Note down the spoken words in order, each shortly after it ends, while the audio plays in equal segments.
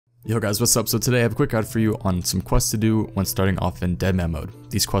Yo guys, what's up? So today I have a quick guide for you on some quests to do when starting off in Deadman mode.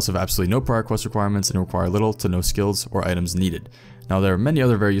 These quests have absolutely no prior quest requirements and require little to no skills or items needed. Now there are many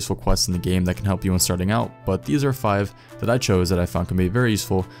other very useful quests in the game that can help you when starting out, but these are 5 that I chose that I found can be very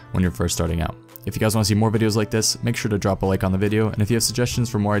useful when you're first starting out. If you guys want to see more videos like this, make sure to drop a like on the video, and if you have suggestions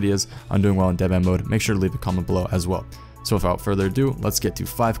for more ideas on doing well in Deadman mode, make sure to leave a comment below as well. So without further ado, let's get to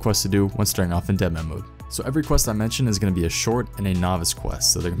 5 quests to do when starting off in Deadman mode. So every quest I mentioned is going to be a short and a novice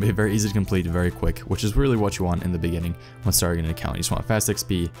quest, so they're going to be very easy to complete very quick, which is really what you want in the beginning when starting an account. You just want fast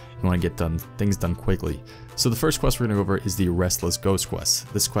XP, you want to get things done quickly. So the first quest we're going to go over is the Restless Ghost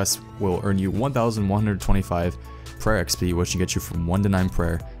quest. This quest will earn you 1125 prayer XP, which will get you from 1 to 9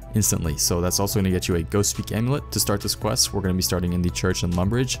 prayer instantly. So that's also going to get you a Ghost Speak amulet. To start this quest, we're going to be starting in the church in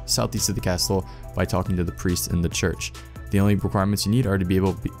Lumbridge, southeast of the castle, by talking to the priest in the church. The only requirements you need are to be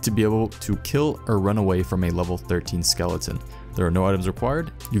able to kill or run away from a level 13 skeleton. There are no items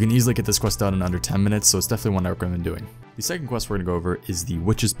required. You can easily get this quest done in under 10 minutes, so it's definitely one I recommend doing. The second quest we're going to go over is the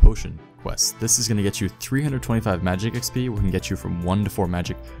Witch's Potion quest. This is going to get you 325 magic XP, which can get you from 1 to 4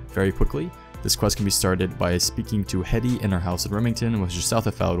 magic very quickly. This quest can be started by speaking to Hetty in her house in Remington, which is south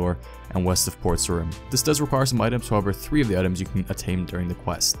of Falador and west of Port Sarim. This does require some items, however 3 of the items you can attain during the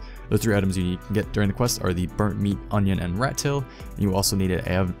quest. The 3 items you can get during the quest are the Burnt Meat, Onion, and Rat Tail, and you also need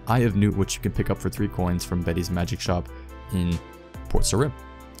an Eye of Newt, which you can pick up for 3 coins from Betty's magic shop in Port Sarim.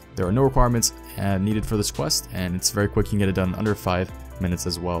 There are no requirements needed for this quest, and it's very quick. You can get it done in under 5 minutes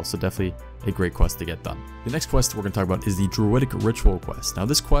as well, so definitely a great quest to get done. The next quest we're going to talk about is the Druidic Ritual quest. Now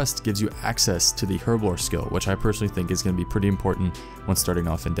this quest gives you access to the Herblore skill, which I personally think is going to be pretty important when starting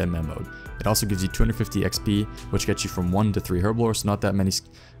off in Deadman mode. It also gives you 250 XP, which gets you from 1 to 3 Herblore, so not that many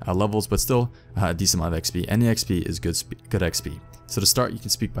levels, but still a decent amount of XP. Any XP is good XP. So to start, you can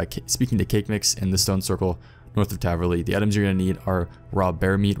speak by speaking to Cake Mix in the Stone Circle north of Taverley. The items you're going to need are raw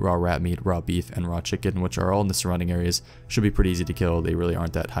bear meat, raw rat meat, raw beef, and raw chicken, which are all in the surrounding areas. Should be pretty easy to kill. They really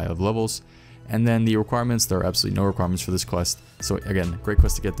aren't that high of levels. And then the requirements, there are absolutely no requirements for this quest. So again, great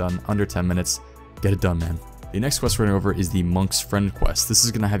quest to get done, under 10 minutes. Get it done, man. The next quest we're going over is the Monk's Friend quest. This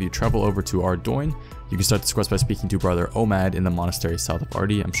is going to have you travel over to Ardoyne. You can start this quest by speaking to Brother Omad in the monastery south of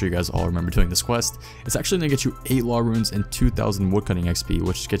Ardy. I'm sure you guys all remember doing this quest. It's actually going to get you 8 law runes and 2,000 woodcutting XP,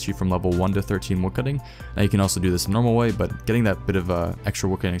 which gets you from level 1 to 13 woodcutting. Now you can also do this the normal way, but getting that bit of extra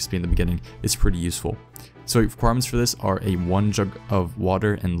woodcutting XP in the beginning is pretty useful. So requirements for this are a 1 jug of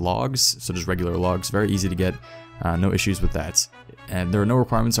water and logs, so just regular logs, very easy to get, no issues with that. And there are no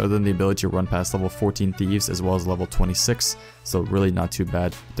requirements other than the ability to run past level 14 Thieves as well as level 26, so really not too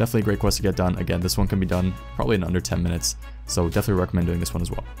bad. Definitely a great quest to get done. Again, this one can be done probably in under 10 minutes, so definitely recommend doing this one as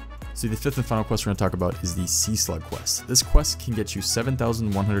well. So the 5th and final quest we're going to talk about is the Sea Slug quest. This quest can get you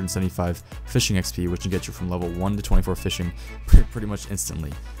 7,175 fishing XP, which can get you from level 1 to 24 fishing pretty much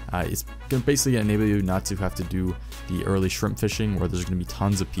instantly. It's going to basically enable you not to have to do the early shrimp fishing where there's going to be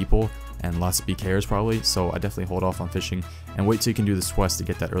tons of people and lots of BKers probably, so I definitely hold off on fishing and wait till you can do this quest to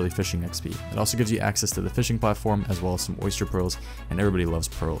get that early fishing XP. It also gives you access to the fishing platform as well as some oyster pearls, and everybody loves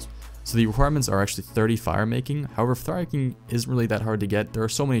pearls. So the requirements are actually 30 fire making. However, fire making isn't really that hard to get. There are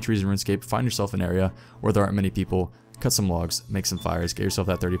so many trees in RuneScape. Find yourself an area where there aren't many people, cut some logs, make some fires, get yourself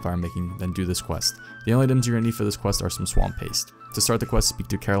that 30 fire making, then do this quest. The only items you're going to need for this quest are some swamp paste. To start the quest, speak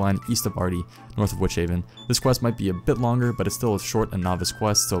to Caroline east of Ardy, north of Witchhaven. This quest might be a bit longer, but it's still a short and novice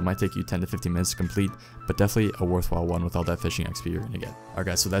quest, so it might take you 10 to 15 minutes to complete, but definitely a worthwhile one with all that fishing XP you're going to get. Alright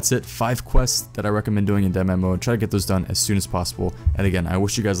guys, so that's it. 5 quests that I recommend doing in Deadman mode. Try to get those done as soon as possible. And again, I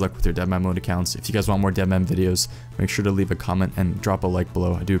wish you guys luck with your Deadman mode accounts. If you guys want more Deadman videos, make sure to leave a comment and drop a like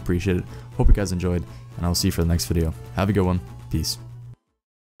below. I do appreciate it. Hope you guys enjoyed, and I'll see you for the next video. Have a good one. Peace.